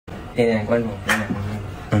点点关注，点点关注。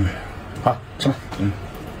嗯，好，吃吧。嗯，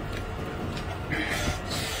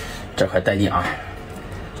这块带劲啊！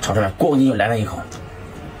炒出来，咣你就来了一口。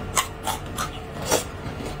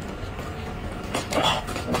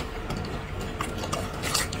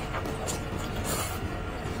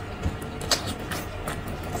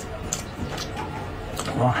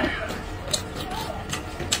哇！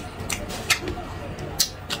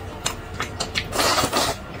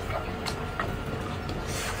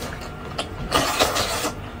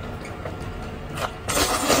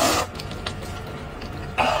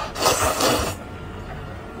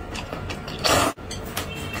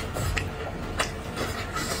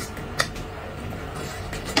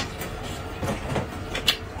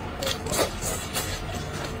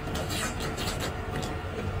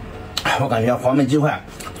我感觉黄焖鸡块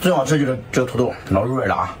最好吃就是这个土豆，老入味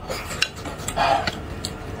了啊！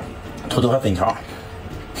土豆和粉条，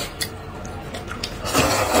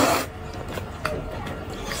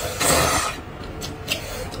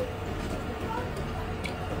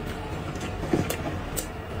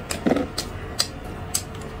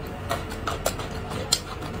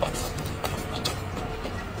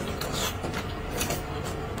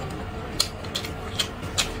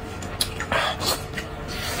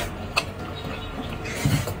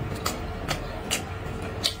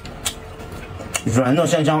软糯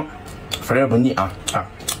鲜香，肥而不腻啊！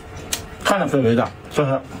看着肥肥的，但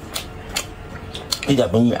是一点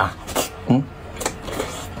不腻啊！嗯。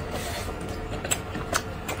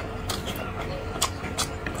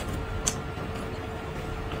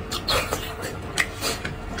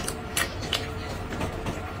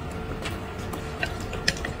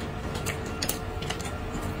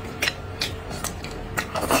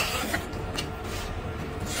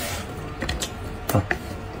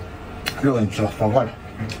肉你吃吧，爽快点，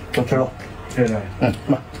多吃肉。对对。嗯，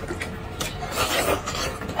嘛。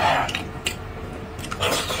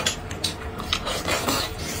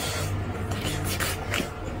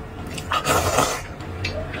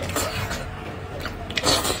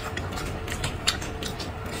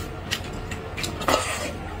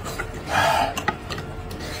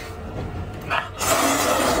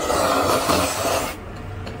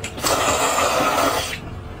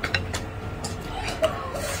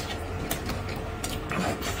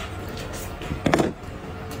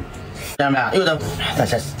家人们，又等，咱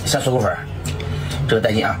先嗦口粉，这个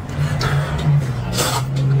带劲啊！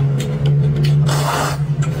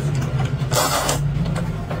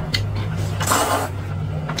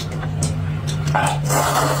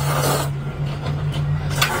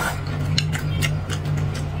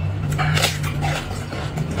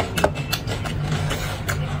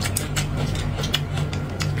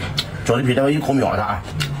饺子皮待会一口秒它啊，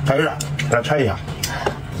太热，给它拆一下。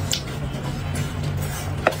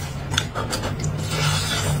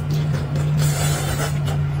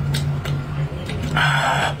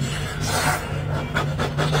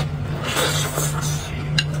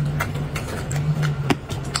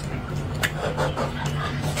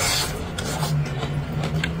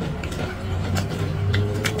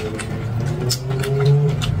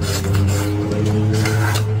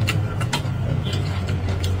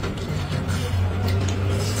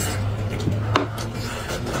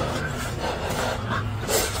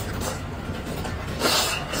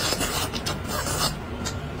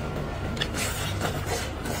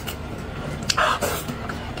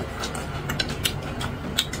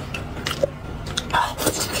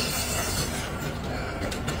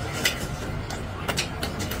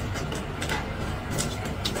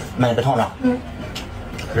买个烫上，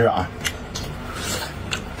是啊。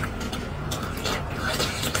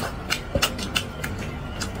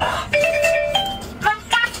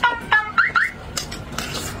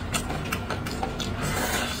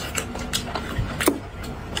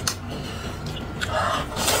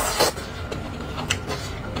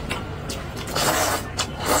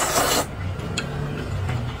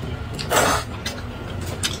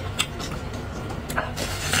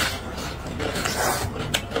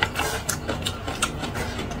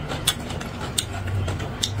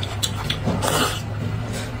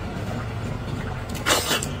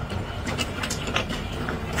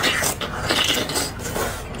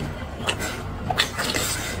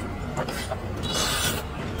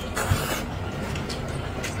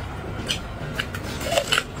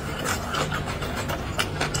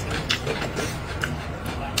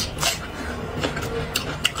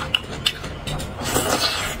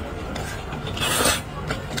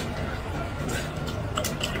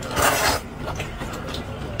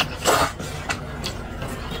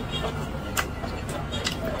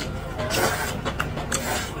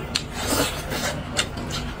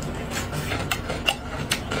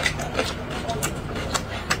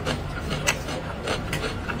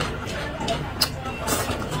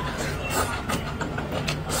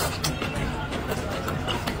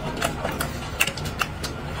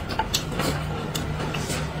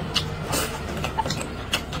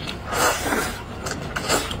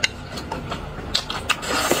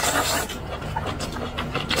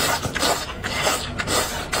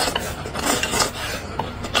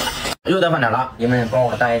再放点了。你们帮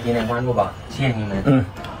我大爷点点关注吧，谢谢你们。嗯，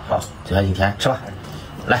好，就像今天吃吧。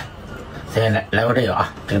来，先来个这个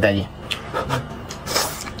啊，这个带劲。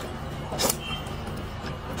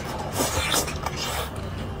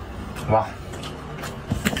哇，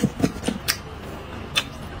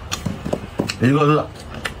一个是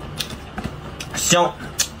香。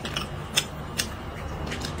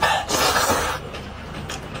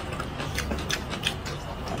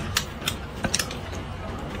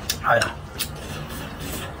哎呀，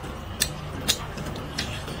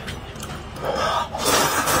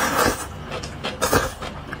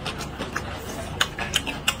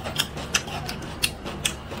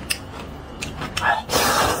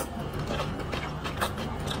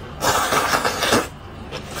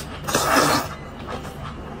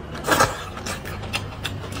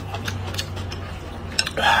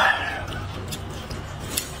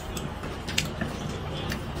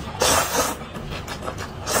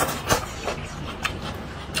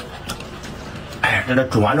这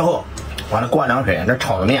煮完之后，完了灌凉水，这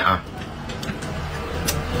炒的面啊，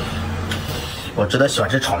我知道喜欢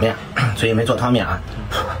吃炒面，所以没做汤面啊。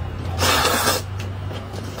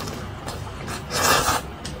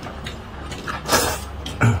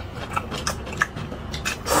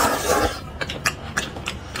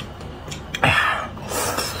哎呀，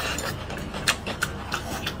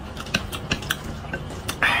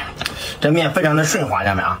这面非常的顺滑，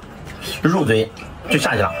家人们啊，入嘴就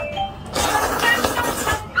下去了。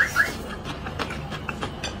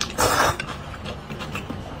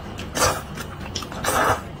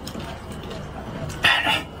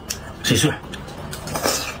继续，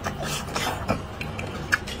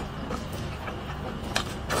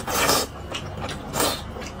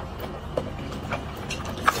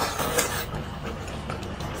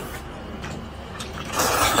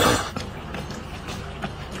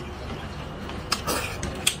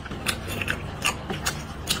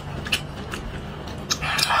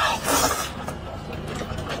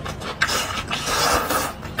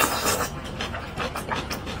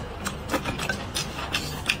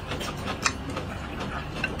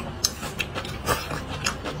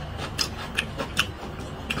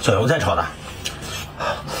小油菜炒的，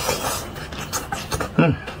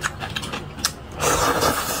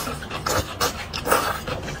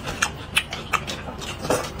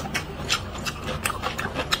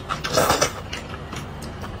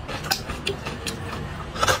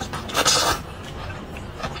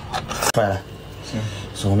出来了，行，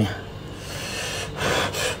手工面。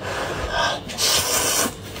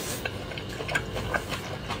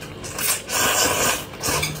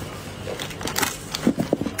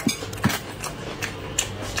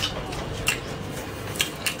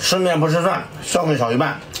吃面不吃饭，消费少一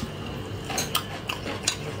半。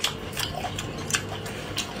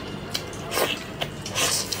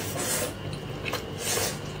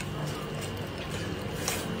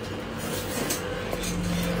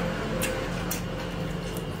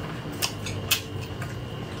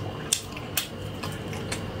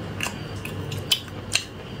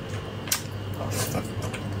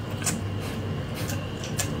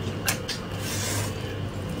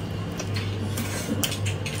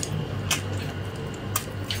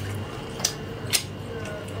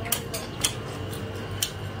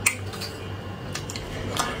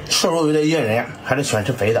瘦肉有点噎人，还是喜欢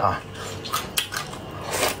吃肥的啊。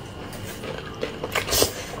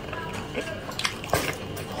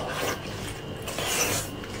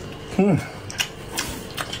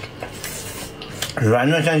软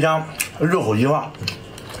嫩香香，入口即化。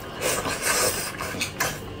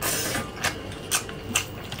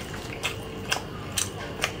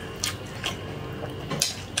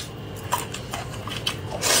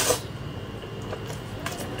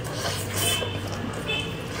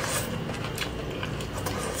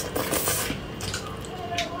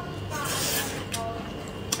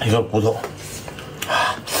一个骨头，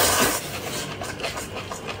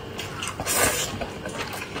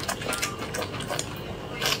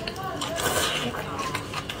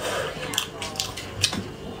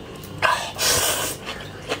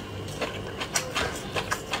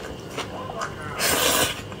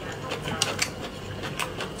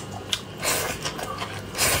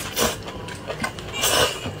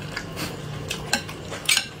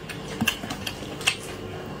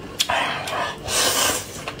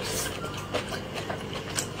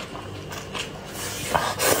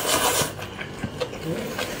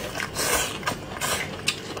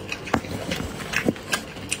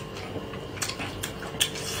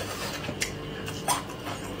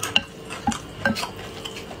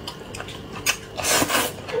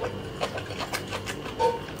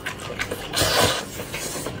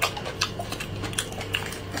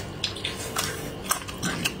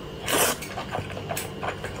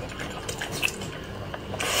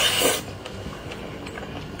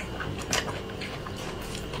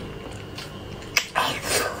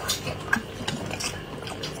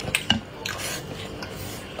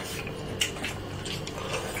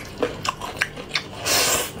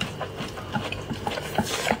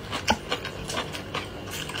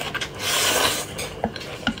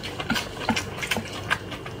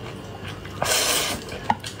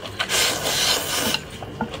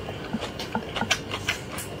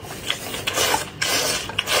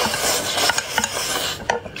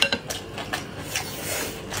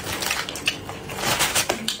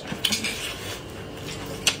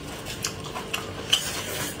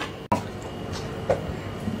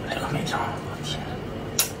天！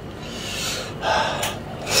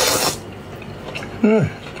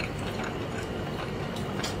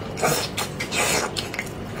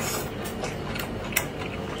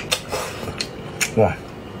哇，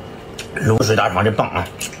卤水大肠真棒啊！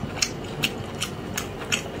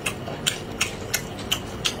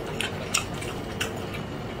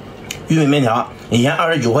玉米面条以前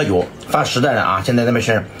29.9发10袋的啊，现在咱们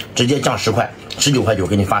是直接降10块，19.9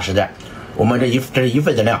给你发10袋。我们这是一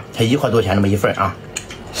份的量，才1块多钱那么一份啊。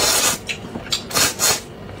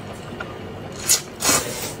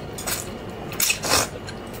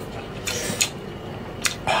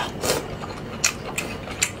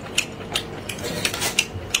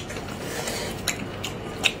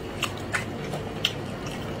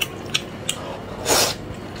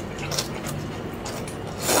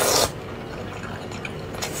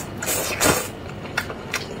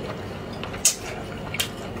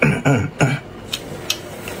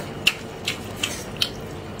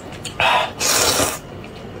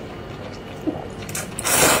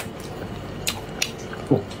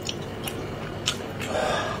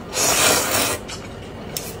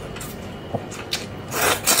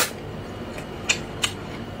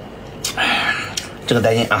这个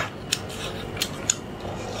带劲啊！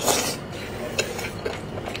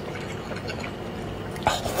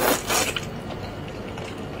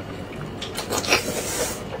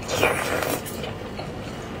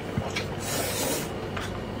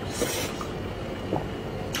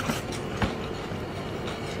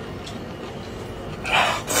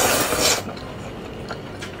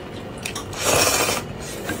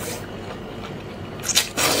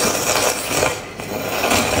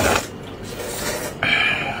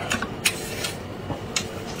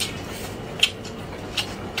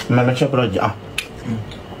慢慢吃，不着急啊。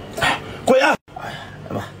滚呀！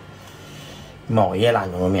来吧，毛爷辣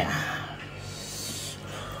牛肉面，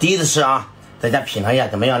第一次吃啊，在家品尝一下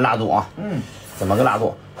怎么样辣度啊？怎么个辣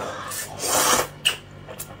度？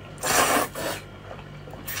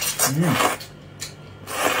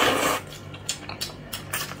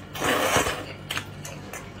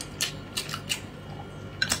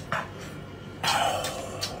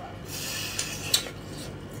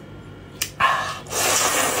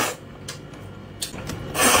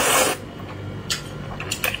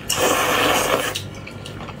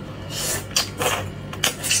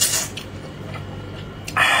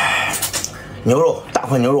牛肉，大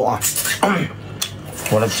块牛肉啊！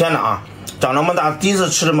我的天哪啊！长这么大第一次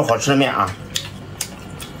吃这么好吃的面啊！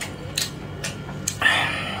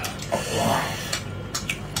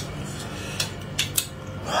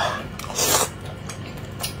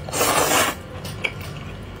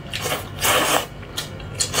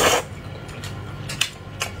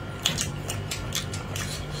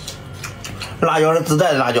辣椒是自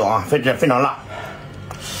带的辣椒啊，非常辣。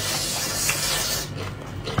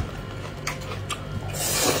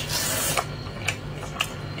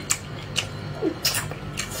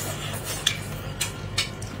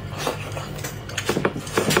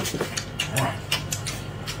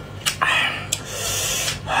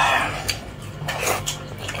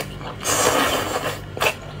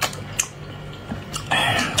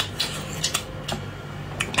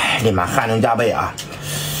立马汗流浃背啊！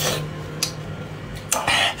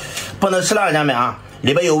不能吃辣的家人啊，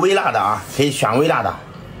里边有微辣的啊，可以选微辣的。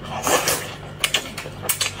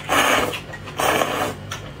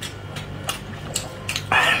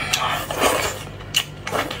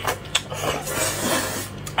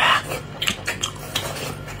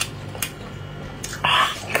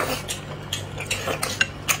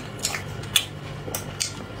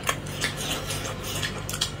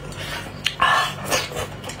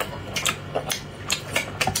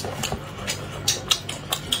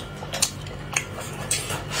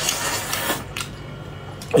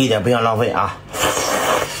一点不想浪费啊，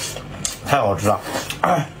太好吃了！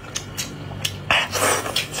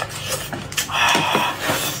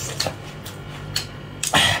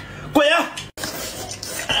滚呀！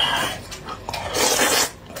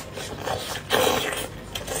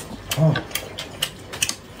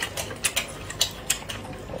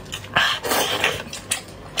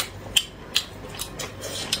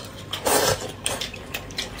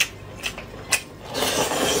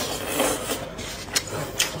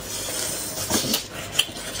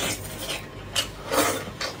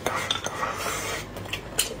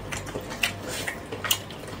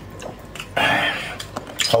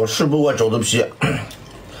好吃不过肘子皮。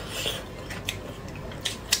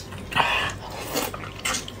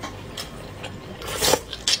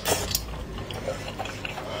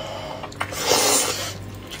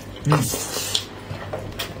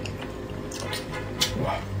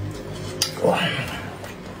哇！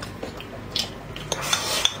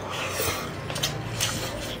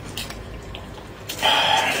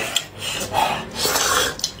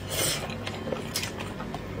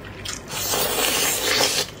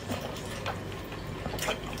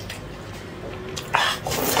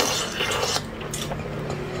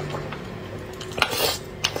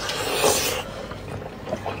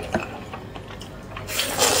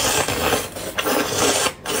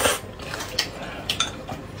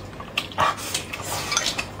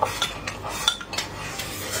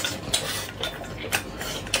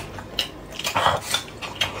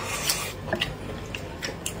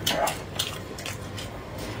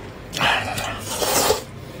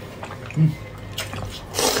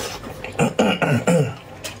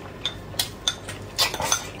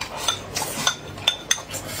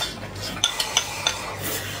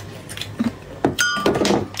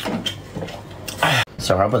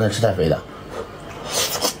小孩不能吃太肥的。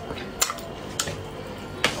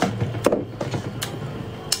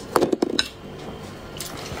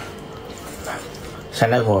先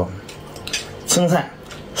来口青菜，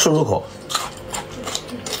漱漱口。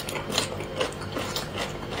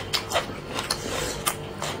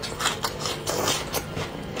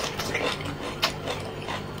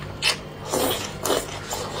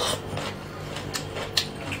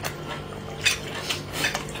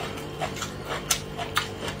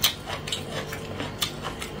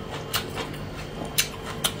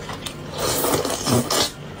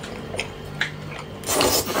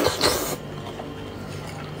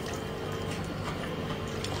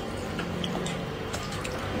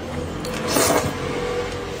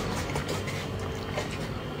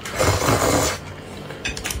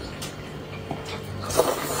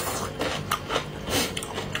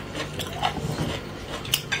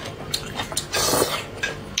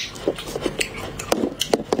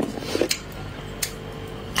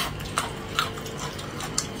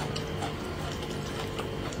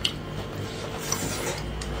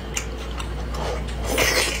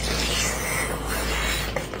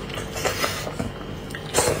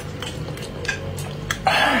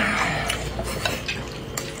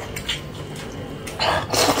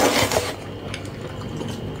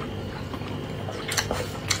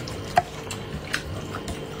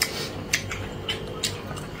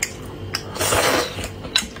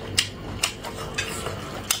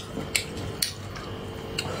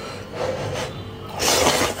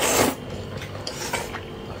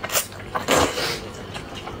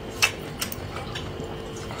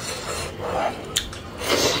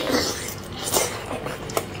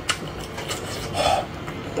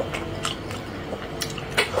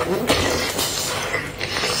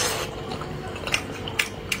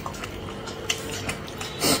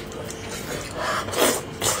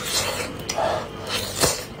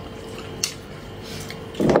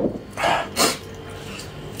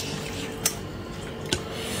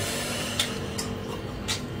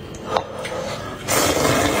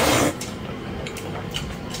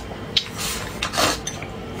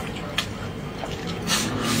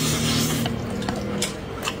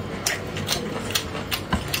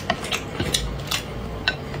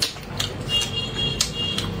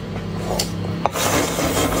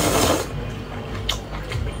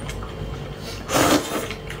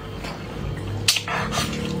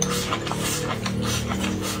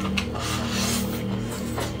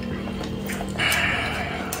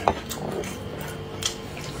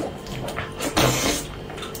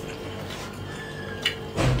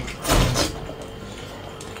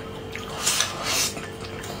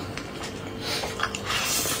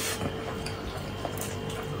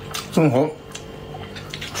正红，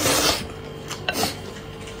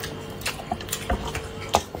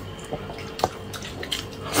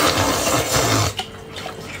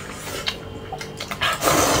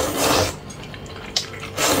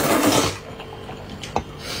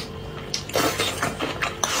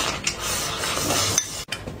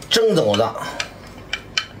蒸肘子，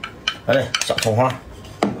哎，小葱花，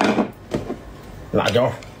辣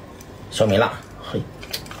椒，小米辣，嘿。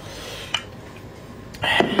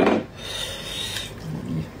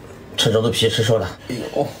吃肘子皮吃熟的，哎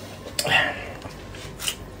呦，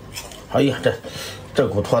哎呀，这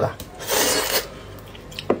骨坨的，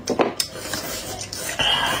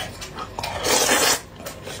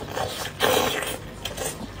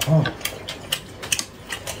哦，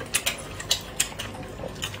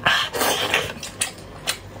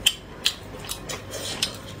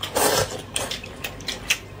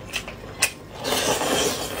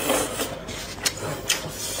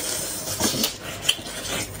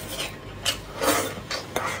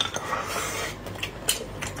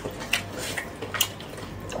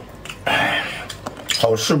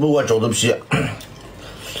好吃不过肘子皮。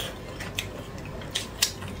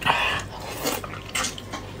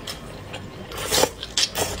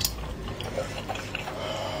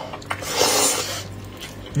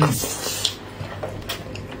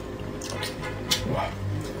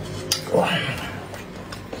哇！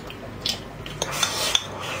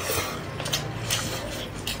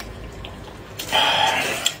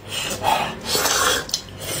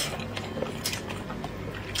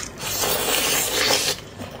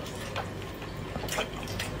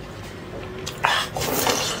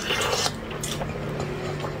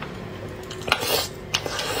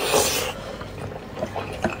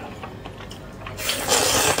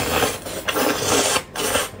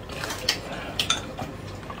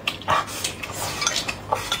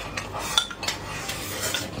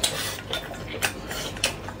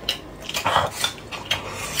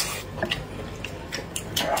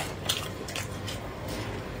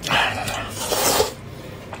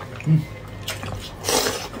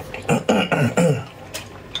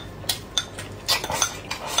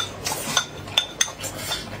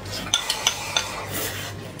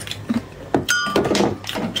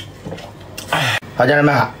好，家人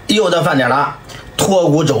们，又到饭点了，脱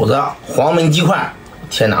骨肘子、黄焖鸡块，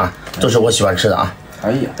天哪啊，都是我喜欢吃的啊！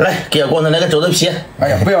哎呀，来给光头来个肘子皮。哎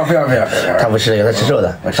呀，不要，他不吃这个，他吃瘦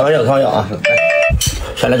的。开玩笑啊！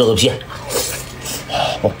先来肘子皮。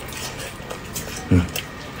哦，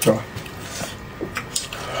是吧？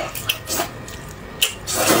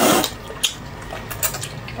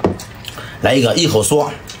来一个一口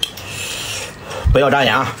嗦，不要眨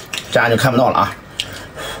眼啊，眨眼就看不到了啊！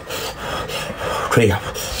吹一下。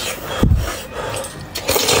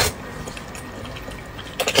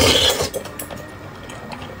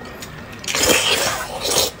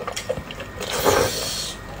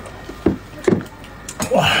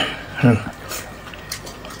哇，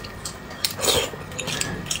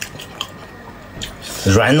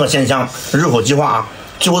软糯鲜香，入口即化啊，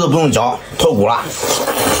几乎都不用嚼，脱骨了。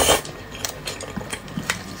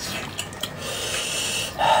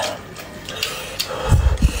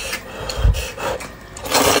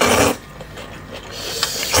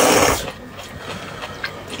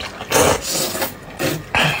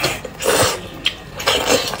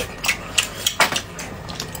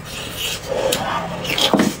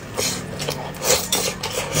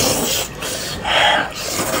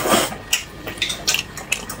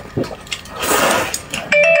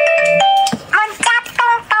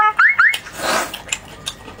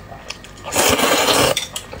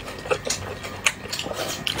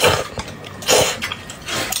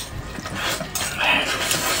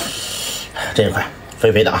这一块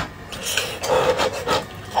肥肥的啊，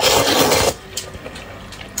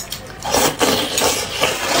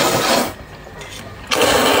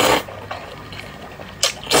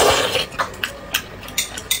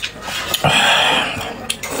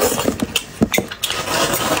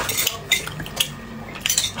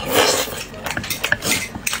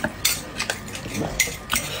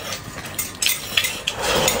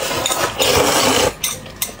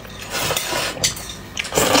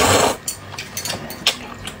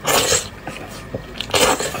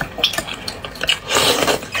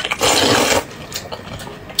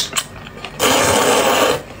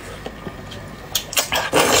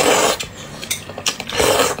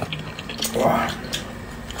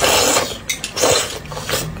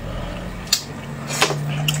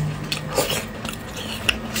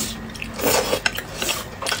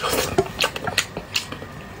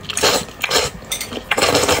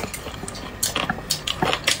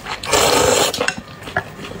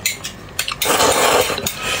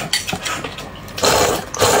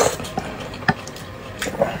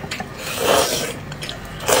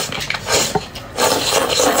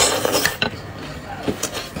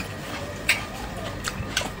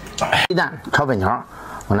鸡蛋炒粉条，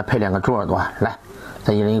我来配2个猪耳朵，来，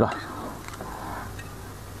再一人一个。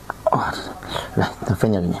哇，来，再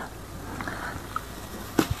分点给你。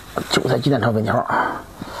韭菜鸡蛋炒粉条，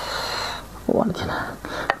我的天哪，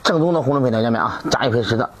正宗的红烧粉条，家们啊，加一片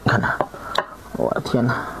实的，你看着，我的天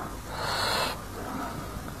哪！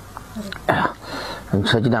哎呀，你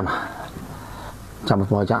吃鸡蛋吧，加不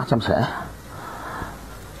好加不起来。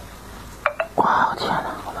哇，我天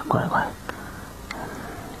哪，乖。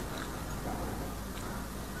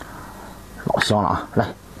老香了啊！来，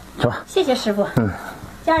吃吧。谢谢师傅。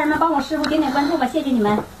家人们帮我师傅点点关注吧，谢谢你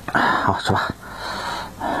们。好，吃吧。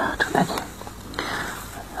这个带劲，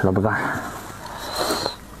萝卜干，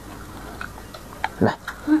来，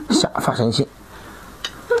下发神器。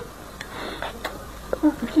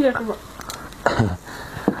谢谢师傅。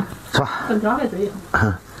吃吧。粉条还贼。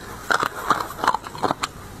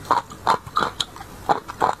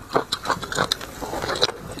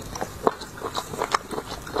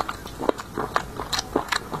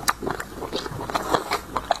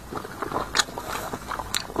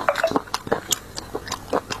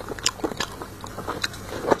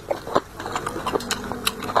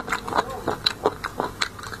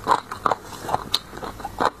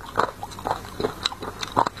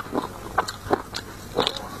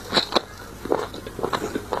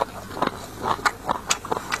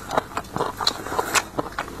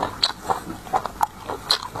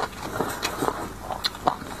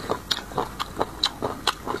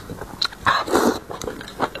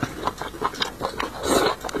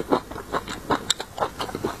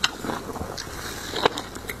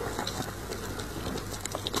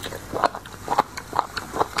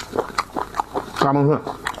大棒棍。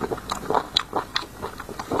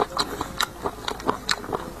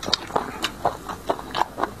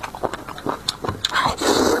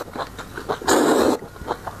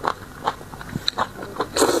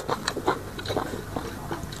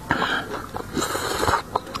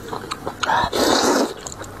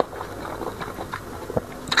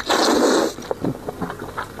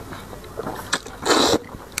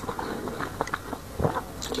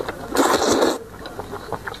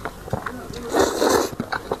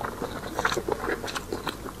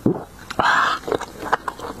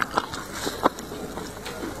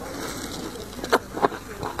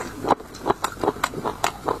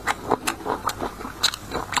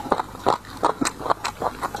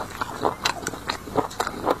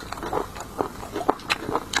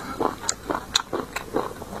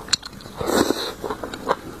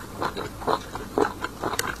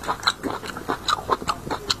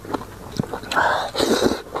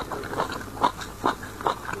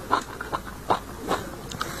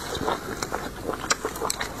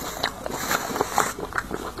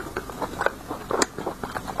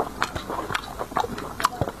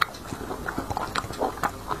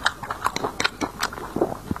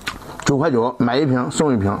9块9买1瓶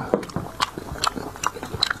送1瓶。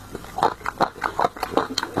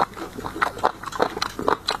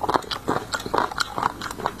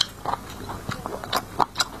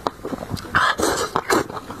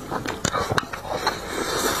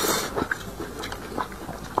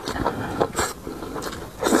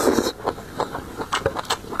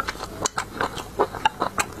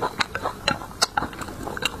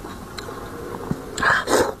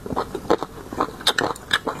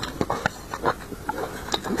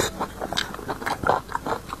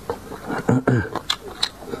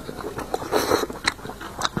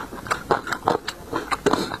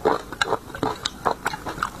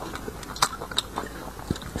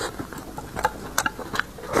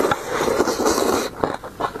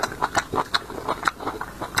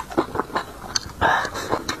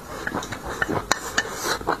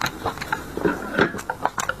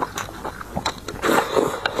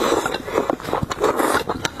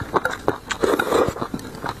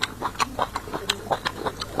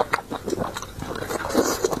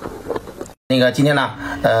那个今天呢，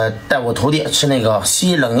带我徒弟吃那个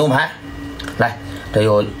西冷牛排，来，这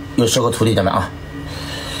有10个徒弟，咱们啊，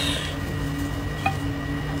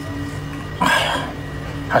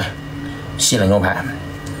哎，西冷牛排，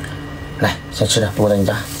来，先吃点，不过在你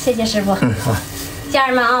家。谢谢师傅。好。家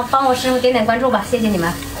人们啊，帮我师傅点点关注吧，谢谢你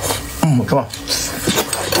们。吃吧。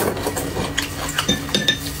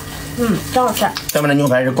真好吃。咱们的牛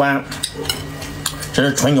排是关，这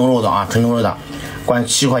是纯牛肉的啊，纯牛肉的。关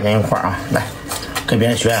7块钱一块啊！来，跟别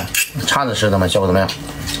人学，叉子吃怎么效果怎么样？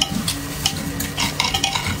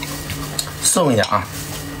送一点啊！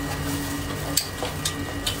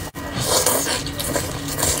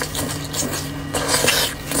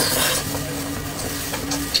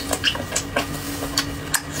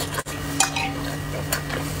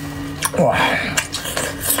哇！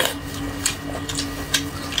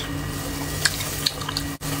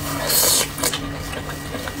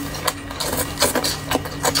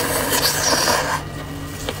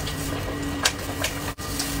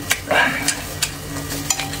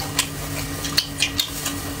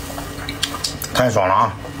太爽了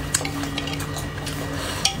啊！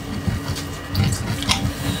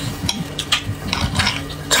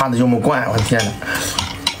叉子就没关，我的天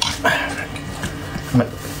哪！没，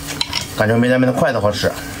感觉没咱们的筷子好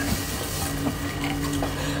吃。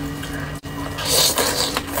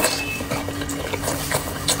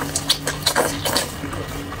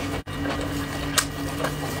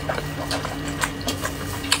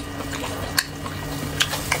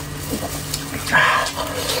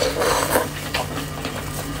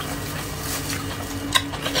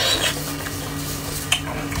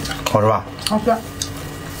好吃吧？好吃。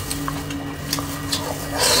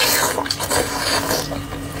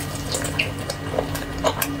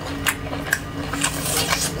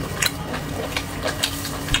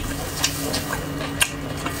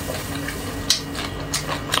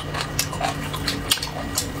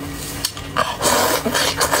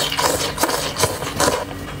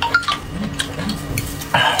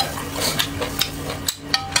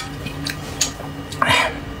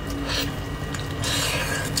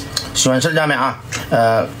喜欢吃的家人啊，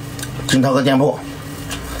金涛哥店铺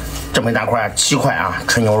这么一大块7块啊，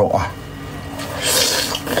纯牛肉啊。